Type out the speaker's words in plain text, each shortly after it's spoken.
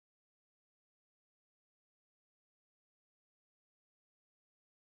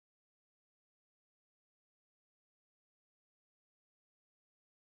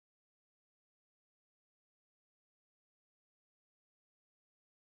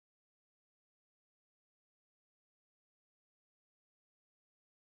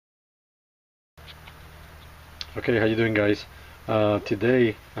Okay, how you doing, guys?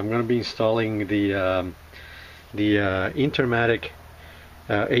 Today I'm going to be installing the Intermatic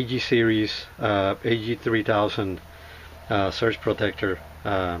AG series AG3000 surge protector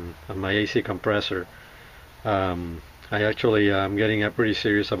on my AC compressor. I actually am getting pretty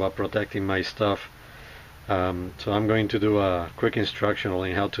serious about protecting my stuff, so I'm going to do a quick instructional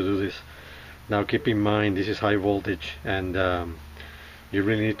on how to do this. Now, keep in mind this is high voltage, and you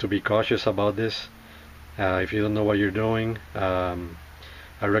really need to be cautious about this. If you don't know what you're doing, I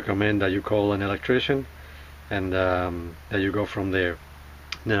recommend that you call an electrician and that you go from there.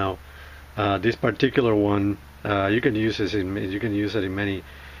 Now, this particular one, you can use it in many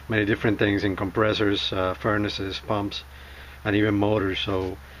different things, in compressors, furnaces, pumps, and even motors.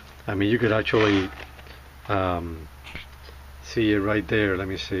 So, I mean, you could actually see it right there. Let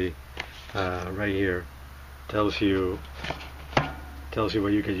me see, right here, tells you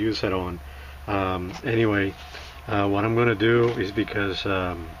what you could use it on. Anyway, what I'm gonna do is, because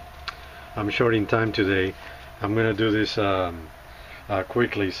I'm short in time today, I'm gonna do this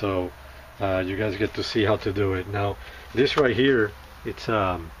quickly, so you guys get to see how to do it. Now, this right here, it's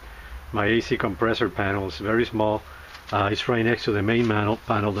my AC compressor panel. It's very small. It's right next to the main panel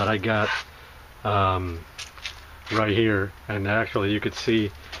that I got right here, and actually you could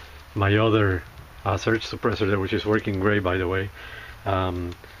see my other surge suppressor there, which is working great, by the way.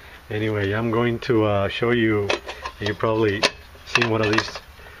 Anyway, I'm going to show you. You've probably seen one of these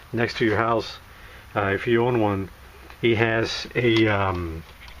next to your house. If you own one, it has a I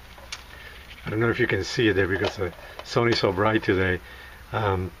don't know if you can see it there because the sun is so bright today,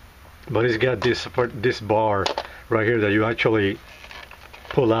 but it's got this bar right here that you actually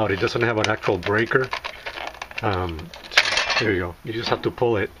pull out. It doesn't have an actual breaker. There you go. You just have to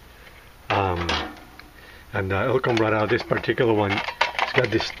pull it, and it'll come right out. This particular one, it's got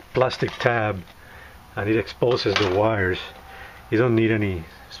this plastic tab, and it exposes the wires. You don't need any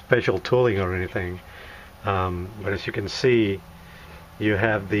special tooling or anything, but as you can see, you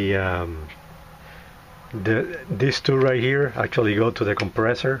have these two right here actually go to the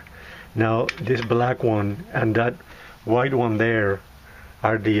compressor. Now, this black one and that white one there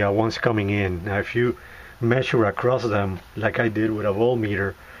are the ones coming in. Now, if you measure across them like I did with a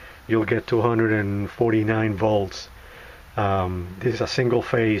voltmeter, you'll get 249 volts. This is a single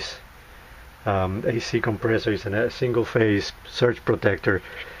phase AC compressor. It's a single phase surge protector.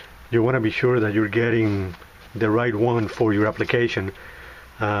 You want to be sure that you're getting the right one for your application.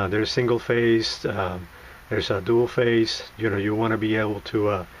 There's single phase, there's a dual phase. You know, you want to be able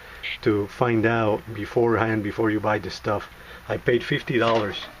to find out beforehand before you buy this stuff. I paid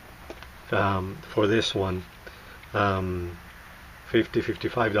 $50 for this one,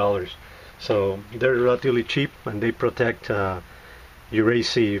 $55. So they're relatively cheap, and they protect your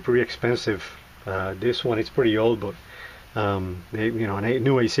AC. Pretty expensive. This one is pretty old, but a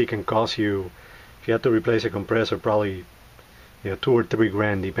new AC can cost you, if you have to replace a compressor, probably $2 or $3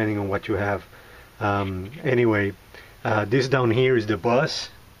 grand, depending on what you have. Anyway, this down here is the bus.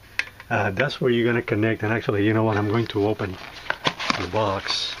 That's where you're gonna connect. And actually, you know what? I'm going to open the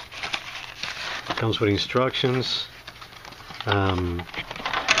box. It comes with instructions.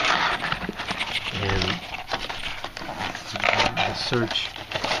 And the surge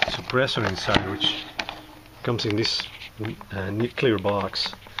suppressor inside, which comes in this neat clear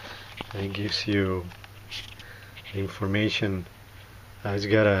box, and it gives you information. It's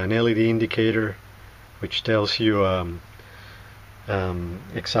got an LED indicator which tells you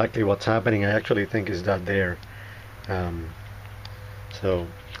exactly what's happening. I actually think is that there.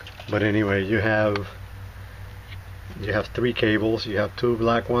 But anyway, you have 3 cables. You have 2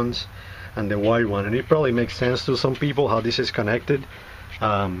 black ones and the white one, and it probably makes sense to some people how this is connected.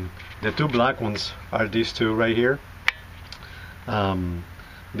 The 2 black ones are these 2 right here.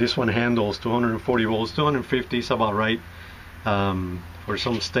 This one handles 240 volts. 250 is about right. For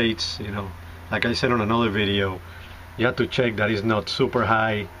some states, you know, like I said on another video, you have to check that it's not super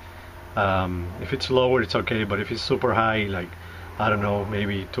high. If it's lower, it's okay, but if it's super high, like, I don't know,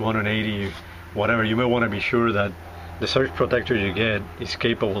 maybe 280, whatever, you may want to be sure that the surge protector you get is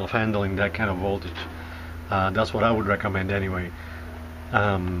capable of handling that kind of voltage. That's what I would recommend anyway.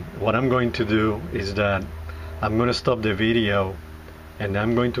 What I'm going to do is that I'm going to stop the video, and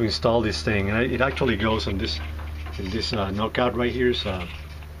I'm going to install this thing. And it actually goes on this knockout right here. It's a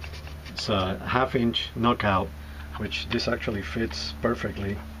 1/2-inch knockout, which this actually fits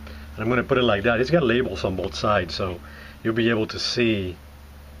perfectly. And I'm going to put it like that. It's got labels on both sides, so you'll be able to see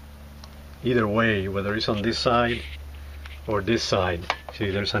either way, whether it's on this side or this side. See,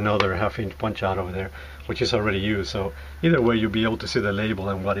 there's another 1/2-inch punch out over there, which is already used. So either way, you'll be able to see the label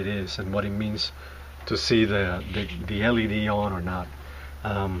and what it is and what it means to see the LED on or not.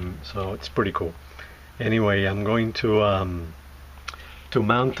 So it's pretty cool. Anyway, I'm going to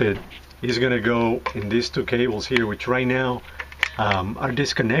mount it. It's gonna go in these two cables here, which right now are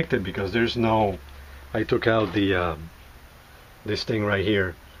disconnected because there's no. I took out the this thing right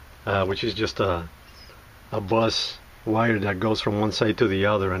here, which is just a bus wire that goes from one side to the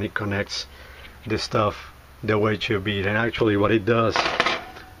other, and it connects this stuff the way it should be. And actually, what it does,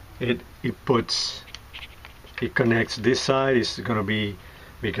 it connects this side. Is gonna be,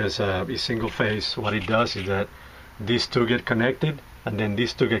 because it's single phase. What it does is that these two get connected, and then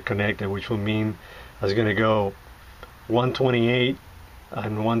these two get connected, which will mean it's gonna go 128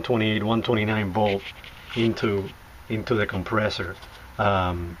 and 128, 129 volt into the compressor.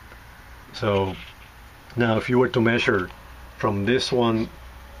 So now if you were to measure from this one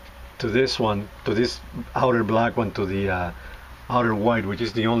to this outer black one to the outer white, which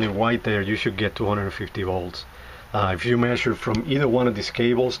is the only white there, you should get 250 volts. If you measure from either one of these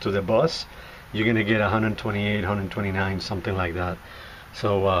cables to the bus, you're gonna get 128, 129, something like that.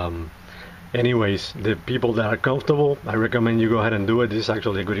 So anyways, the people that are comfortable, I recommend you go ahead and do it. This is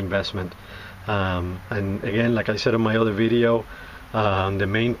actually a good investment. And again, like I said in my other video, the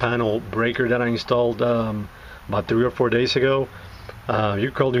main panel breaker that I installed about 3 or 4 days ago,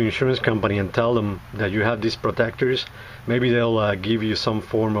 you call the insurance company and tell them that you have these protectors. Maybe they'll give you some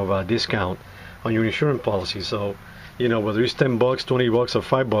form of a discount on your insurance policy. So, you know, whether it's 10 bucks, 20 bucks, or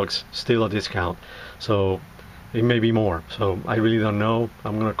 5 bucks, still a discount. So it may be more. So I really don't know.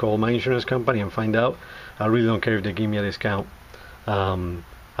 I'm gonna call my insurance company and find out. I really don't care if they give me a discount. I'm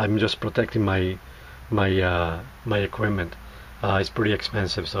just protecting my equipment. It's pretty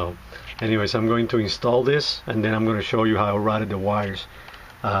expensive. So anyways, I'm going to install this, and then I'm going to show you how I routed the wires.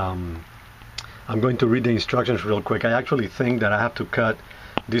 I'm going to read the instructions real quick. I actually think that I have to cut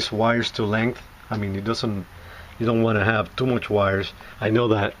these wires to length. I mean, you don't want to have too much wires. I know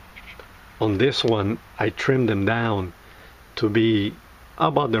that on this one I trimmed them down to be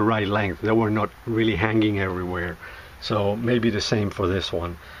about the right length. They were not really hanging everywhere. So maybe the same for this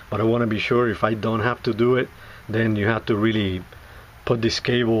one. But I want to be sure if I don't have to do it, then you have to really put these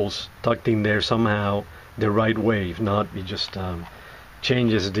cables tucked in there somehow the right way. If not, it just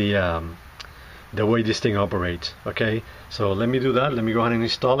changes the way this thing operates. Okay, so let me do that. Let me go ahead and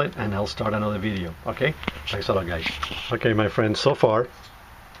install it, and I'll start another video. Okay, thanks a lot, guys. Okay, my friends, so far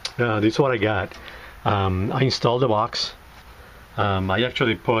this is what I got. I installed the box. I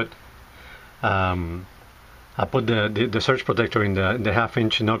actually put the surge protector in the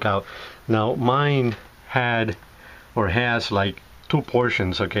half-inch knockout. Now mine had or has like two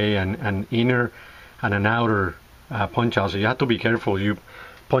portions, okay, an inner and an outer punch out. So you have to be careful. You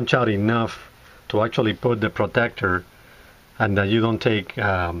punch out enough to actually put the protector, and that you don't take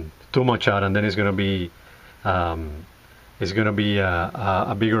too much out, and then it's gonna be a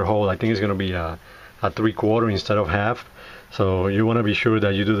bigger hole. I think it's gonna be a 3/4 instead of half. So you want to be sure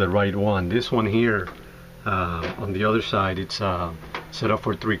that you do the right one. This one here on the other side, it's set up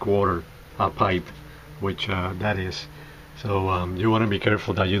for 3/4 pipe, which that is. So you want to be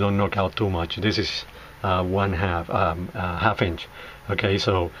careful that you don't knock out too much. This is 1/2 inch. Okay,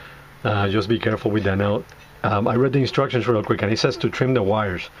 so just be careful with that. Now I read the instructions real quick, and it says to trim the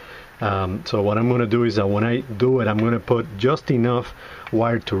wires. So what I'm going to do is that when I do it, I'm going to put just enough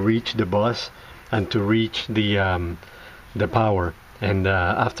wire to reach the bus and to reach the power, and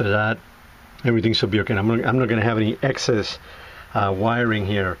after that everything should be okay. I'm not going to have any excess wiring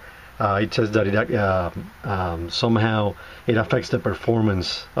here. It says that it somehow it affects the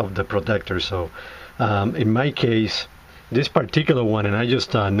performance of the protector. So in my case, this particular one, and I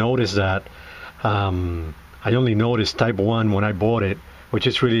just noticed that I only noticed type 1 when I bought it, which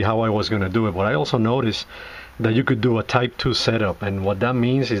is really how I was going to do it. But I also noticed that you could do a type 2 setup, and what that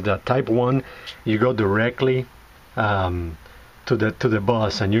means is that type 1 you go directly to the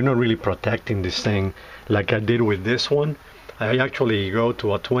bus, and you're not really protecting this thing like I did with this one. I actually go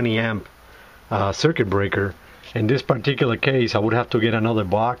to a 20 amp circuit breaker. In this particular case, I would have to get another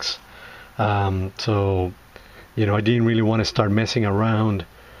box. So you know, I didn't really want to start messing around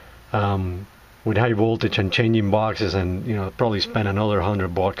with high voltage and changing boxes, and you know, probably spend another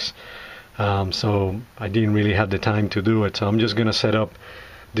 $100. So I didn't really have the time to do it. So I'm just gonna set up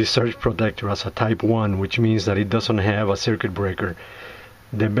this surge protector as a type 1, which means that it doesn't have a circuit breaker.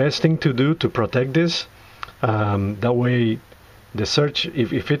 The best thing to do to protect this, that way the surge,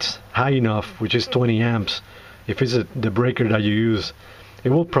 if it's high enough, which is 20 amps, if it's the breaker that you use, it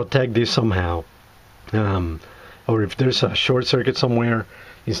will protect this somehow. Or if there's a short circuit somewhere,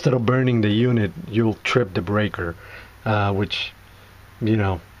 instead of burning the unit, you'll trip the breaker, which, you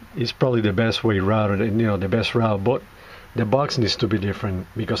know, is probably the best way route, and the best route. But the box needs to be different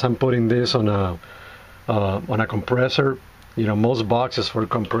because I'm putting this on a compressor. Most boxes for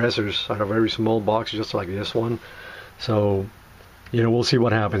compressors are a very small box, just like this one. So we'll see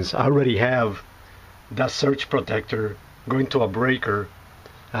what happens. I already have that surge protector going to a breaker.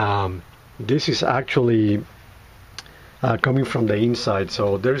 This is actually coming from the inside,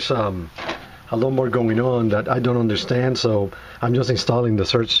 so there's a lot more going on that I don't understand. So I'm just installing the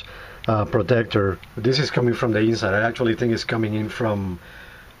surge protector. This is coming from the inside. I actually think it's coming in from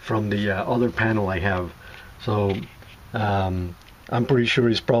the other panel I have. So I'm pretty sure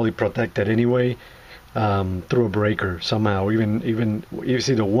it's probably protected anyway through a breaker somehow, even it's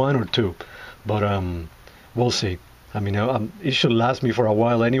either one or two, but we'll see. I mean, it should last me for a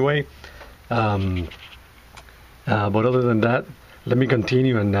while anyway. But other than that, let me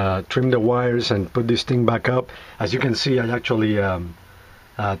continue and trim the wires and put this thing back up. As you can see, I actually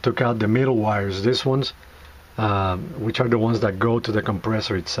took out the middle wires, these ones, which are the ones that go to the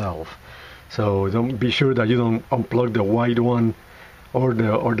compressor itself. So don't be sure that you don't unplug the white one or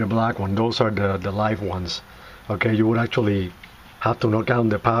the black one. Those are the live ones. Okay, you would actually have to knock down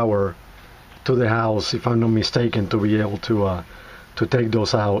the power to the house, if I'm not mistaken, to be able to take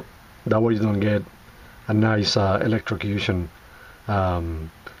those out. That way you don't get a nice electrocution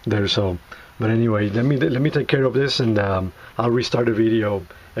there. So, but anyway, let me take care of this, and I'll restart the video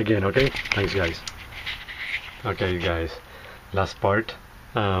again. Okay, thanks guys. Okay, you guys, last part.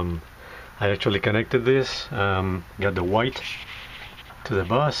 I actually connected this, got the white to the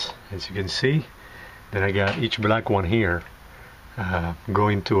bus, as you can see. Then I got each black one here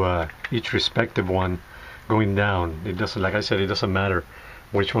going to each respective one going down. It doesn't, like I said, it doesn't matter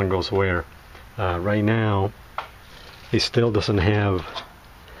which one goes where. Right now it still doesn't have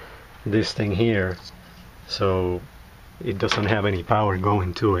this thing here, so it doesn't have any power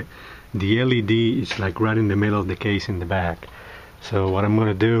going to it. The LED is like right in the middle of the case in the back. So what I'm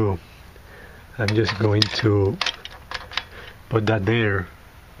gonna do, I'm just going to put that there,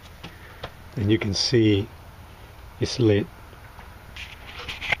 and you can see it's lit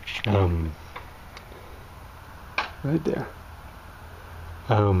right there.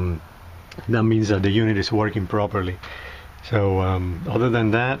 That means that the unit is working properly. So other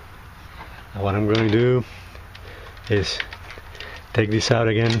than that, what I'm going to do is take this out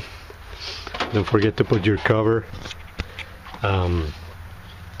again. Don't forget to put your cover.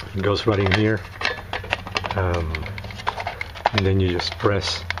 It goes right in here, and then you just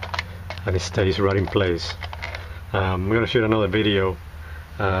press and it stays right in place. I'm going to shoot another video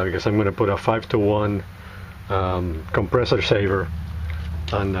because I'm going to put a 5-to-1 compressor saver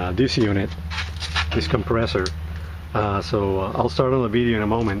on this unit, this compressor. So I'll start on the video in a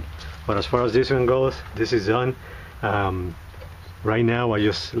moment, but as far as this one goes, this is done. Right now I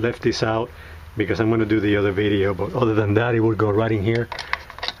just left this out because I'm going to do the other video, but other than that, it will go right in here.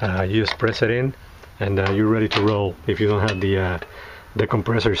 You just press it in and you're ready to roll if you don't have the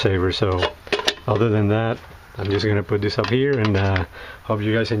compressor saver. So other than that, I'm just going to put this up here, and hope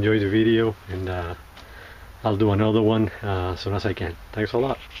you guys enjoyed the video, and I'll do another one as soon as I can. Thanks a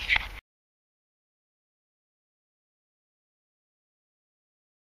lot.